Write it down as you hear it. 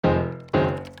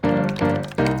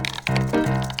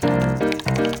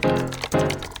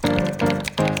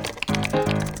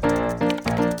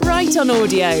on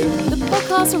Audio, the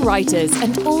podcast for writers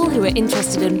and all who are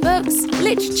interested in books,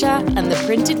 literature and the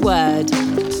printed word.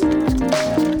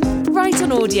 Write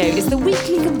on Audio is the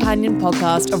weekly companion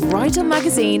podcast of Write On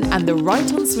Magazine and the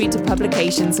Write On suite of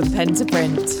publications from Pen to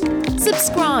Print.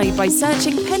 Subscribe by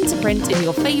searching Pen to Print in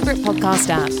your favourite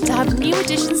podcast app to have new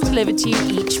editions delivered to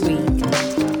you each week.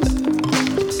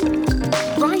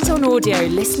 Write On Audio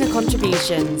listener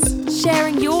contributions,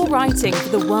 sharing your writing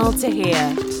for the world to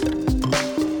hear.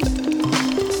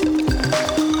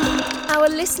 Our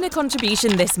listener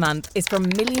contribution this month is from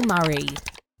Millie Murray.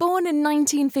 Born in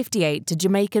 1958 to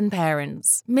Jamaican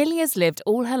parents, Millie has lived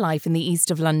all her life in the east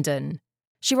of London.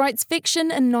 She writes fiction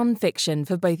and non-fiction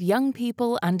for both young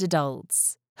people and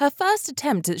adults. Her first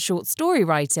attempt at short story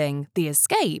writing, The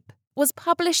Escape, was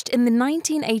published in the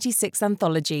 1986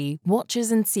 anthology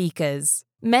Watchers and Seekers.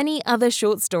 Many other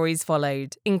short stories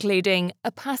followed, including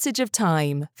A Passage of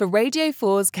Time for Radio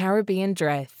 4's Caribbean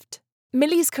Drift.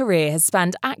 Millie's career has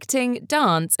spanned acting,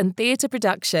 dance and theatre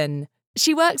production.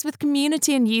 She works with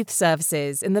community and youth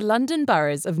services in the London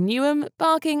boroughs of Newham,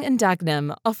 Barking and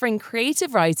Dagenham, offering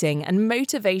creative writing and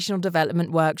motivational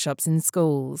development workshops in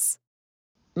schools.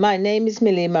 My name is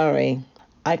Millie Murray.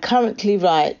 I currently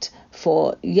write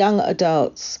for young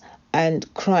adults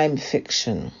and crime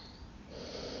fiction.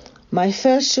 My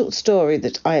first short story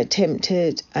that I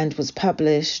attempted and was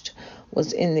published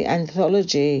was in the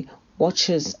anthology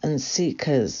Watchers and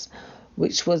Seekers,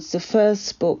 which was the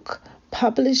first book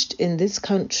published in this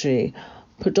country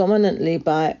predominantly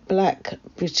by Black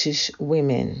British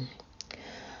women.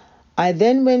 I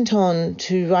then went on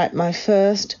to write my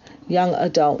first young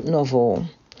adult novel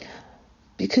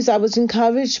because I was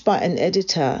encouraged by an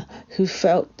editor who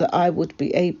felt that I would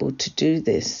be able to do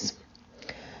this.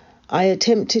 I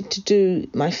attempted to do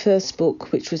my first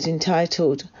book, which was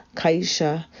entitled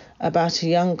Kaisha, about a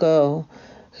young girl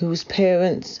whose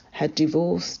parents had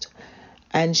divorced,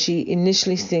 and she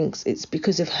initially thinks it's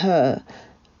because of her,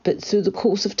 but through the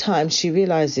course of time she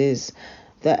realises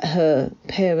that her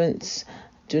parents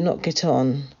do not get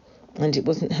on and it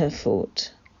wasn't her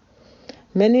fault.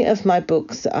 Many of my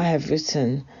books that I have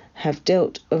written have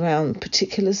dealt around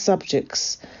particular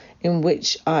subjects in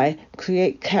which I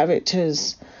create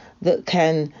characters that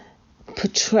can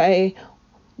portray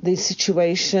the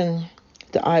situation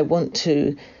that I want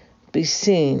to be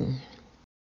seen.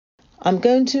 I'm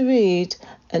going to read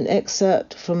an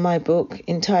excerpt from my book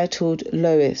entitled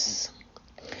Lois.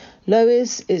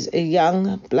 Lois is a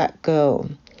young black girl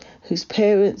whose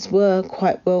parents were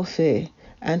quite wealthy,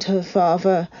 and her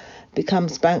father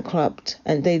becomes bankrupt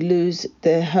and they lose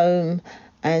their home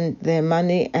and their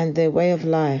money and their way of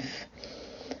life.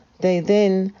 They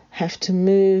then have to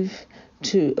move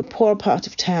to a poor part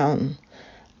of town,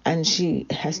 and she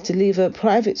has to leave her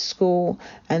private school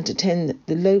and attend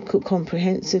the local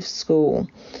comprehensive school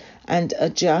and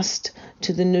adjust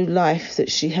to the new life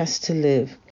that she has to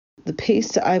live. The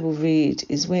piece that I will read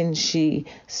is when she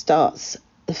starts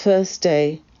the first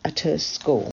day at her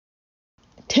school.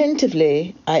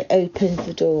 Tentatively, I opened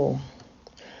the door.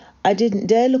 I didn't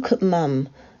dare look at Mum,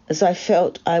 as I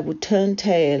felt I would turn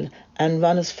tail and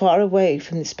run as far away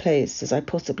from this place as I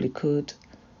possibly could.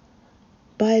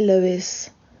 Bye, Lois.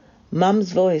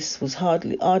 Mum's voice was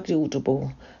hardly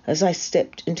audible as I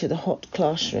stepped into the hot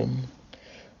classroom.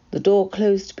 The door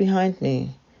closed behind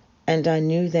me, and I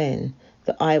knew then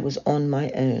that I was on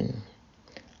my own.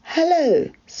 Hello,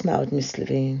 smiled Miss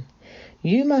Levine.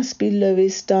 You must be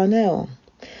Lois Darnell.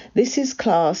 This is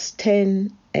class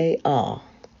 10AR.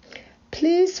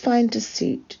 Please find a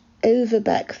seat over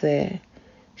back there.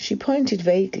 She pointed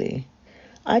vaguely.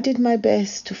 I did my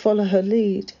best to follow her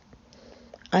lead.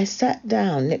 I sat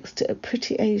down next to a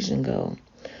pretty Asian girl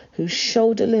whose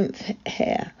shoulder-length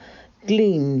hair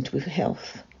gleamed with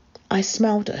health. I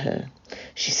smiled at her.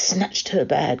 She snatched her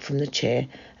bag from the chair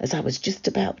as I was just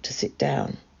about to sit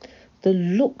down. The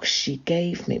look she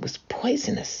gave me was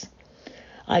poisonous.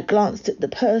 I glanced at the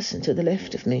person to the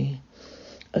left of me.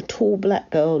 A tall black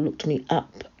girl looked me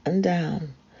up and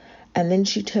down, and then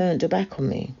she turned her back on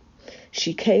me.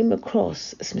 She came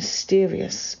across as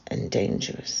mysterious and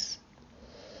dangerous.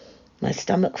 My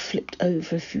stomach flipped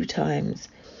over a few times,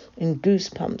 and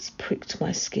goosebumps pricked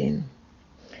my skin.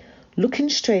 Looking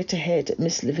straight ahead at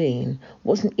Miss Levine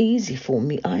wasn't easy for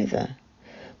me either.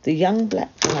 The young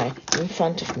black guy in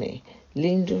front of me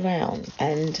leaned around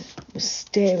and was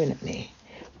staring at me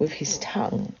with his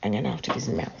tongue hanging out of his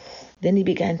mouth. Then he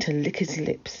began to lick his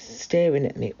lips, staring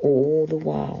at me all the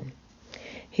while.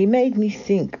 He made me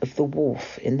think of the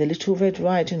wolf in the Little Red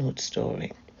Riding Hood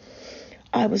story.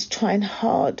 I was trying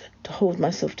hard to hold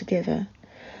myself together,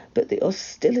 but the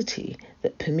hostility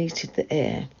that permeated the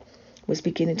air was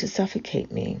beginning to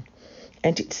suffocate me,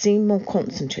 and it seemed more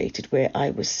concentrated where I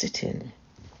was sitting.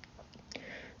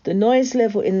 The noise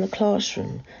level in the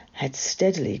classroom had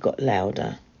steadily got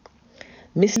louder.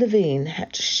 Miss Levine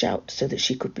had to shout so that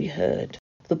she could be heard.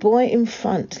 The boy in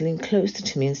front leaned closer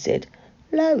to me and said,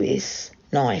 "Lois,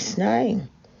 nice name.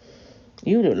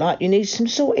 You look like you need some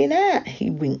sorting out," he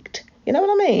winked. "You know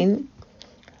what I mean?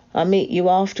 I'll meet you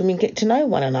after we get to know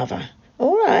one another.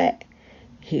 All right."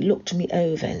 He looked me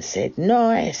over and said,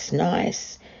 "Nice,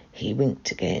 nice." He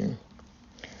winked again.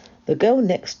 The girl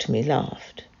next to me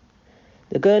laughed.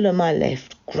 The girl on my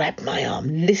left grabbed my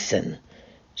arm. "Listen."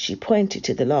 She pointed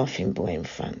to the laughing boy in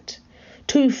front.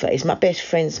 "Toofer is my best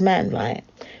friend's man, right?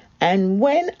 And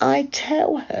when I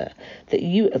tell her that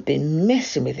you have been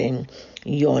messing with him,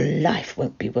 your life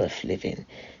won't be worth living."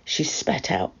 She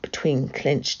spat out between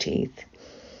clenched teeth.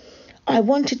 I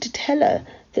wanted to tell her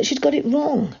that she'd got it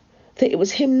wrong, that it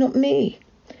was him, not me.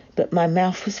 But my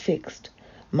mouth was fixed,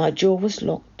 my jaw was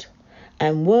locked,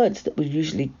 and words that were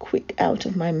usually quick out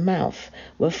of my mouth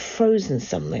were frozen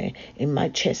somewhere in my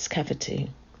chest cavity.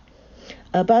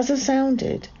 A buzzer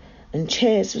sounded, and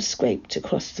chairs were scraped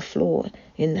across the floor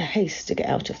in the haste to get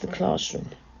out of the classroom.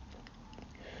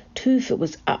 Toofer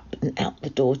was up and out the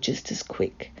door just as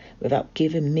quick, without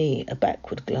giving me a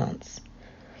backward glance.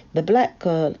 The black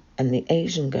girl and the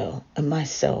Asian girl and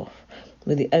myself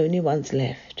were the only ones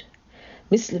left.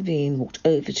 Miss Levine walked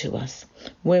over to us,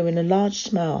 wearing a large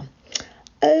smile.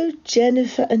 "Oh,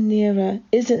 Jennifer and Nera,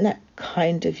 isn't that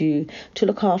kind of you to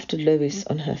look after Lois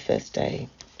on her first day?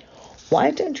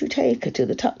 Why don't you take her to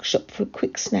the tuck shop for a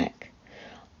quick snack?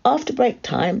 After break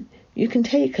time, you can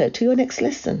take her to your next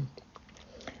lesson."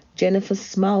 Jennifer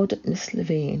smiled at Miss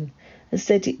Levine and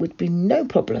said it would be no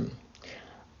problem.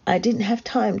 I didn't have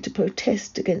time to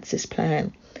protest against this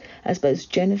plan, as both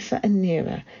Jennifer and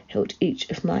Nera held each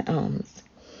of my arms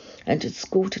and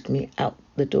escorted me out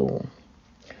the door.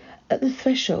 At the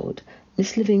threshold,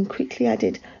 Miss Levine quickly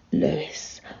added,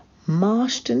 "Lois,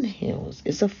 Marston Hills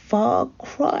is a far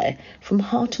cry from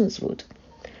Hartonswood,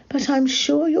 but I'm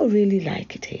sure you'll really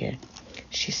like it here."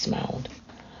 She smiled.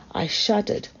 I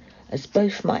shuddered as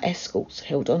both my escorts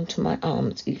held onto my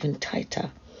arms even tighter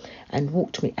and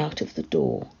walked me out of the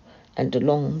door and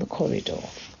along the corridor.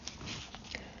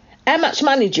 "How much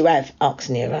money do you have?" asked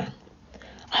Nera.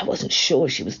 I wasn't sure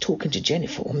if she was talking to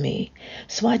Jennifer or me,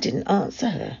 so I didn't answer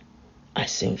her. I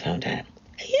soon found out.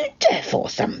 "Are you deaf or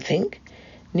something?"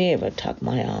 Nera tugged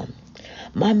my arm.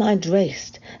 My mind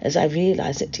raced as I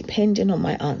realised that depending on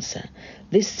my answer,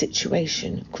 this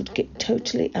situation could get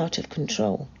totally out of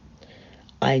control.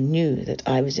 I knew that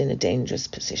I was in a dangerous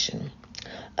position.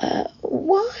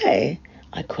 Why?"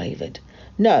 I quavered.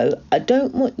 "No, I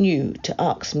don't want you to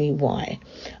ask me why.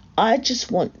 I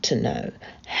just want to know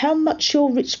how much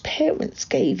your rich parents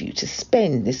gave you to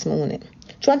spend this morning.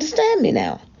 Do you understand me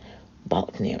now?"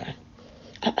 barked Nera.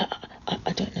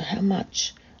 I don't know how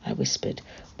much," I whispered.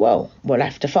 "Well, we'll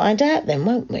have to find out then,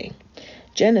 won't we?"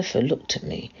 Jennifer looked at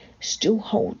me, still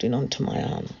holding onto my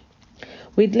arm.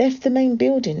 We'd left the main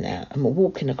building now and were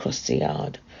walking across the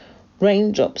yard.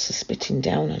 Raindrops were spitting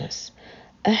down on us.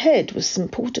 Ahead was some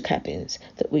porter cabins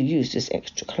that were used as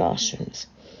extra classrooms.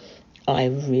 I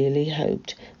really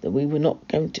hoped that we were not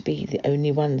going to be the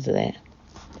only ones there.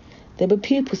 There were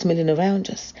pupils milling around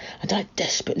us, and I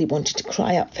desperately wanted to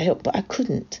cry out for help, but I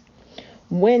couldn't.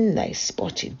 When they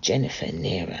spotted Jennifer and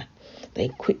Nera, they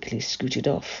quickly scooted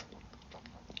off.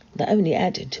 That only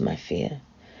added to my fear.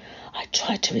 I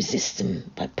tried to resist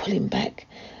them by pulling back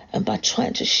and by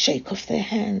trying to shake off their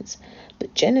hands,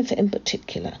 but Jennifer in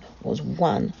particular was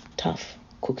one tough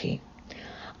cookie.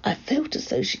 I felt as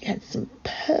though she had some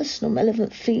personal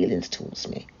malevolent feelings towards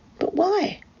me. But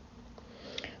why?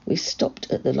 We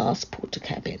stopped at the last porter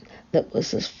cabin that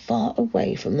was as far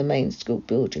away from the main school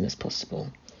building as possible.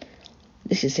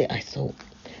 This is it, I thought.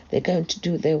 They're going to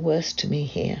do their worst to me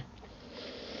here.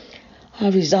 I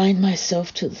resigned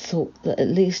myself to the thought that at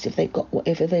least if they got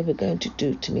whatever they were going to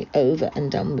do to me over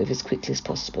and done with as quickly as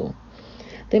possible,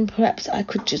 then perhaps I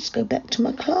could just go back to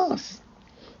my class.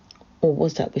 Or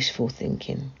was that wishful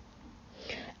thinking?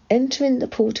 Entering the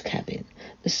porter cabin,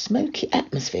 the smoky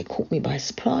atmosphere caught me by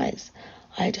surprise.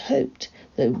 I had hoped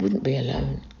they wouldn't be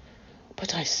alone,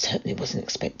 but I certainly wasn't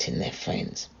expecting their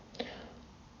friends.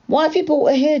 "Why have you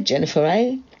brought her here, Jennifer,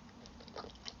 eh?"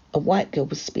 A white girl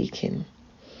was speaking.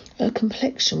 Her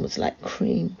complexion was like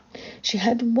cream. She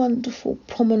had wonderful,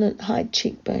 prominent high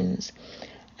cheekbones,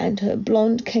 and her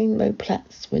blonde cane-bow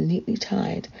plaits were neatly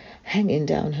tied, hanging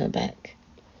down her back.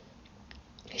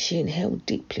 She inhaled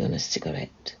deeply on a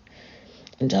cigarette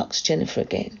and asked Jennifer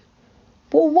again,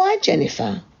 "Well, why,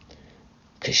 Jennifer?"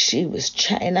 'Cause she was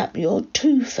chatting up your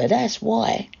toother, that's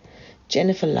why.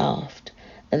 Jennifer laughed,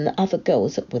 and the other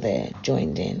girls that were there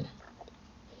joined in.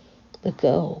 The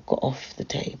girl got off the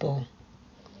table.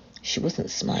 She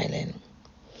wasn't smiling.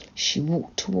 She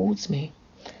walked towards me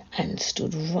and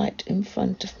stood right in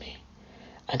front of me,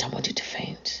 and I wanted to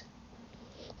faint.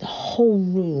 The whole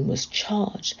room was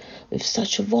charged with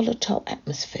such a volatile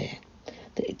atmosphere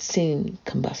that it seemed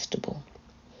combustible.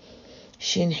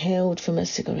 She inhaled from a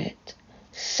cigarette.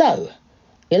 "So,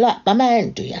 you like my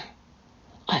man, do you?"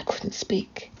 I couldn't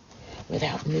speak.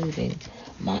 Without moving,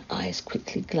 my eyes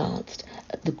quickly glanced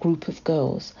at the group of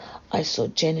girls. I saw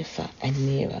Jennifer and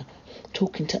Nira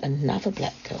talking to another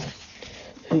black girl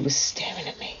who was staring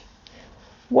at me.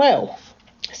 "Well,"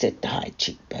 said the high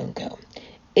cheekbone girl,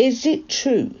 "is it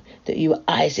true that you were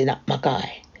icing up my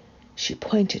guy?" She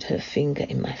pointed her finger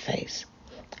in my face.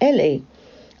 "Ellie,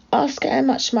 ask her how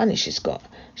much money she's got,"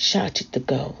 shouted the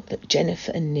girl that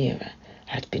Jennifer and Nira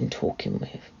had been talking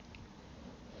with.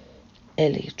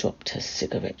 Ellie dropped her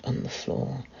cigarette on the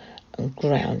floor and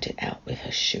ground it out with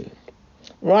her shoe.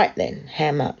 "Right then,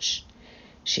 how much?"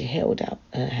 She held out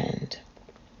her hand.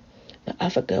 The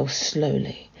other girl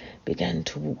slowly began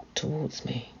to walk towards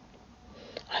me.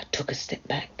 I took a step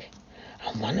back,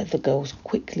 and one of the girls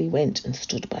quickly went and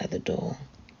stood by the door.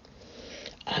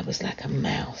 I was like a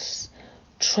mouse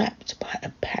trapped by a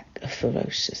pack of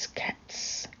ferocious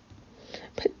cats.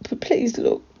 But please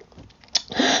look.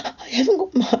 "I haven't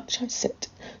got much," I said,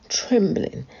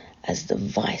 trembling as the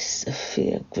vice of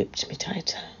fear gripped me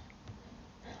tighter.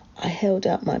 I held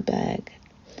out my bag.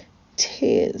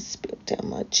 Tears spilled down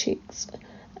my cheeks,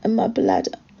 and my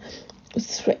bladder was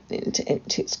threatening to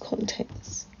empty its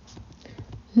contents.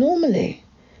 Normally,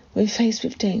 when faced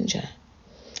with danger,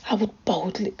 I would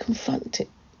boldly confront it.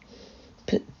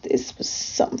 But this was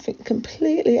something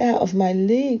completely out of my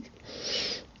league.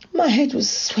 My head was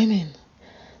swimming.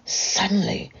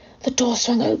 Suddenly, the door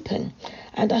swung open,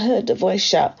 and I heard a voice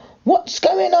shout, "What's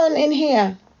going on in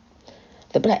here?"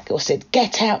 The black girl said,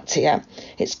 "Get out, Tia.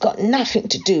 It's got nothing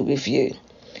to do with you."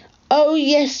 "Oh,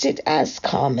 yes, it has,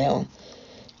 Carmel."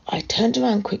 I turned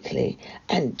around quickly,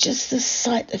 and just the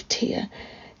sight of Tia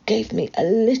gave me a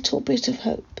little bit of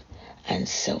hope and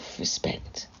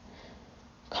self-respect.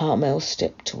 Carmel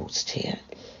stepped towards Tia,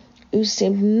 who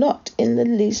seemed not in the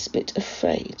least bit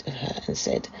afraid of her, and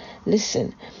said,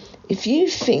 "Listen, if you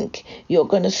think you're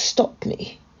going to stop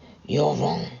me, you're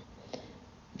wrong."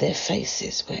 Their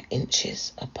faces were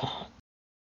inches apart.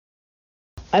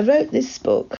 I wrote this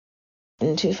book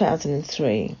in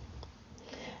 2003,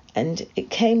 and it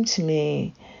came to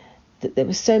me that there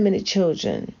were so many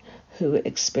children who were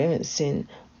experiencing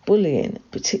bullying,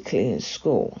 particularly in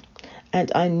school.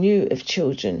 And I knew of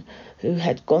children who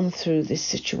had gone through this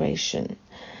situation.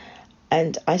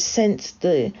 And I sensed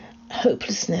the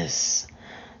hopelessness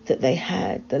that they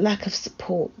had, the lack of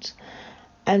support.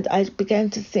 And I began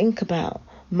to think about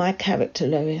my character,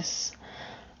 Lois.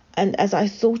 And as I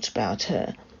thought about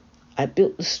her, I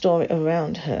built the story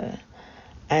around her.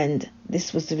 And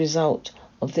this was the result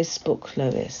of this book,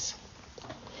 Lois.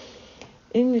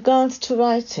 In regards to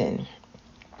writing,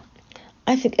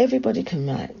 I think everybody can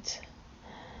write.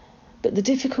 But the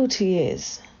difficulty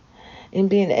is in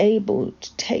being able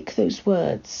to take those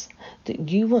words that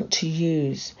you want to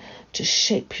use to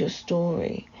shape your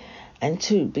story and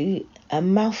to be a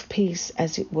mouthpiece,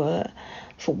 as it were,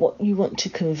 for what you want to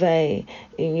convey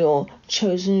in your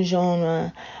chosen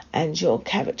genre and your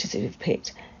characters that you've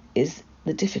picked is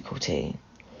the difficulty.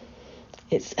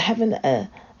 It's having a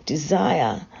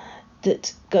desire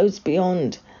that goes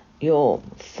beyond your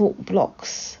thought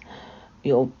blocks,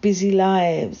 your busy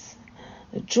lives,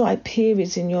 the dry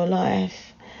periods in your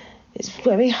life. It's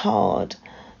very hard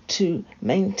to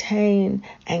maintain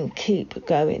and keep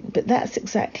going, but that's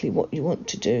exactly what you want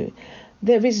to do.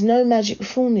 There is no magic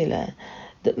formula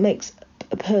that makes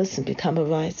a person become a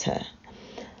writer.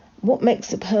 What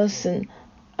makes a person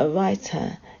a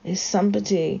writer is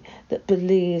somebody that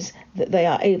believes that they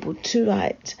are able to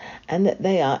write and that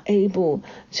they are able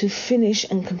to finish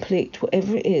and complete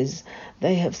whatever it is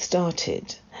they have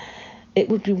started. It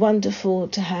would be wonderful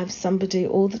to have somebody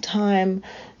all the time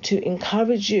to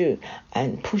encourage you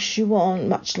and push you on,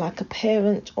 much like a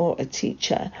parent or a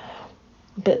teacher.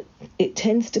 But it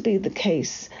tends to be the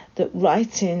case that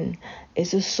writing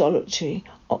is a solitary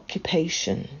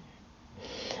occupation.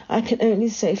 I can only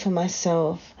say for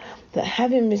myself that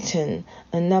having written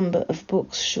a number of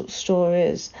books, short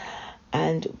stories,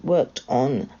 and worked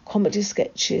on comedy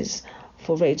sketches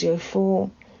for Radio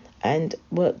 4 and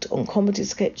worked on comedy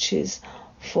sketches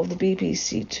for the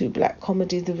BBC 2 black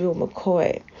comedy The Real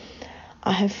McCoy,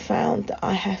 I have found that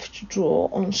I have to draw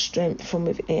on strength from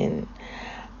within,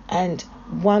 and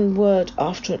one word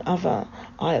after another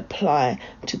I apply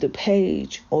to the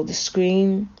page or the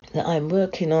screen that I'm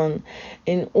working on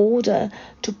in order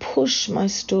to push my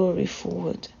story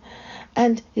forward.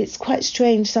 And it's quite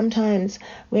strange sometimes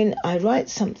when I write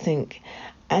something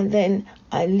and then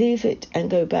I leave it and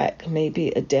go back maybe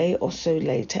a day or so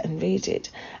later and read it,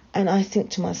 and I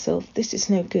think to myself, this is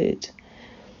no good.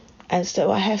 And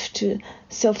so I have to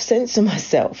self-censor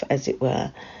myself, as it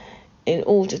were, in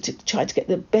order to try to get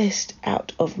the best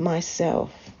out of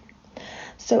myself.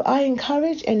 So I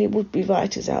encourage any would-be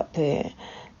writers out there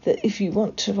that if you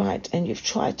want to write and you've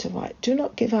tried to write, do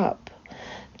not give up.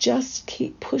 Just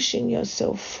keep pushing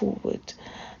yourself forward.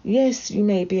 Yes, you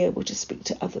may be able to speak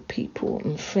to other people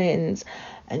and friends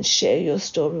and share your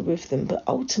story with them, but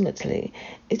ultimately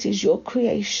it is your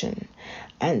creation,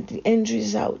 and the end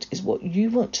result is what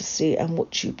you want to see and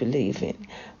what you believe in,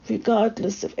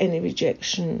 regardless of any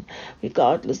rejection,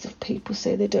 regardless of people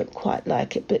say they don't quite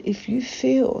like it. But if you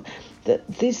feel that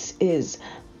this is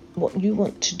what you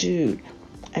want to do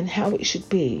and how it should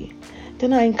be,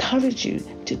 then I encourage you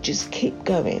to just keep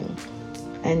going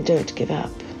and don't give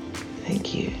up.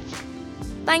 Thank you.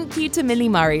 Thank you to Millie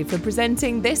Murray for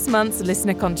presenting this month's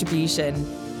listener contribution.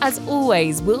 As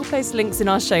always, we'll post links in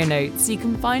our show notes so you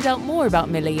can find out more about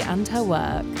Millie and her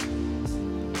work.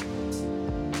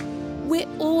 We're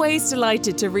always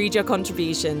delighted to read your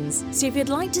contributions, so if you'd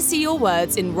like to see your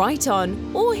words in Write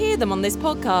On or hear them on this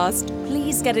podcast,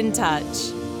 please get in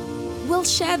touch. We'll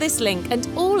share this link and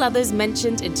all others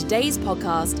mentioned in today's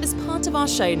podcast as part of our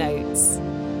show notes.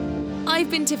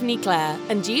 I've been Tiffany Clare,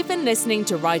 and you've been listening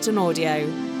to Write On Audio.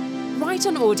 Write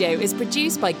On Audio is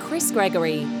produced by Chris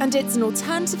Gregory, and it's an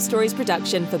alternative stories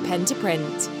production for Pen to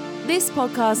Print. This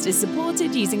podcast is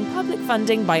supported using public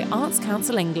funding by Arts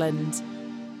Council England.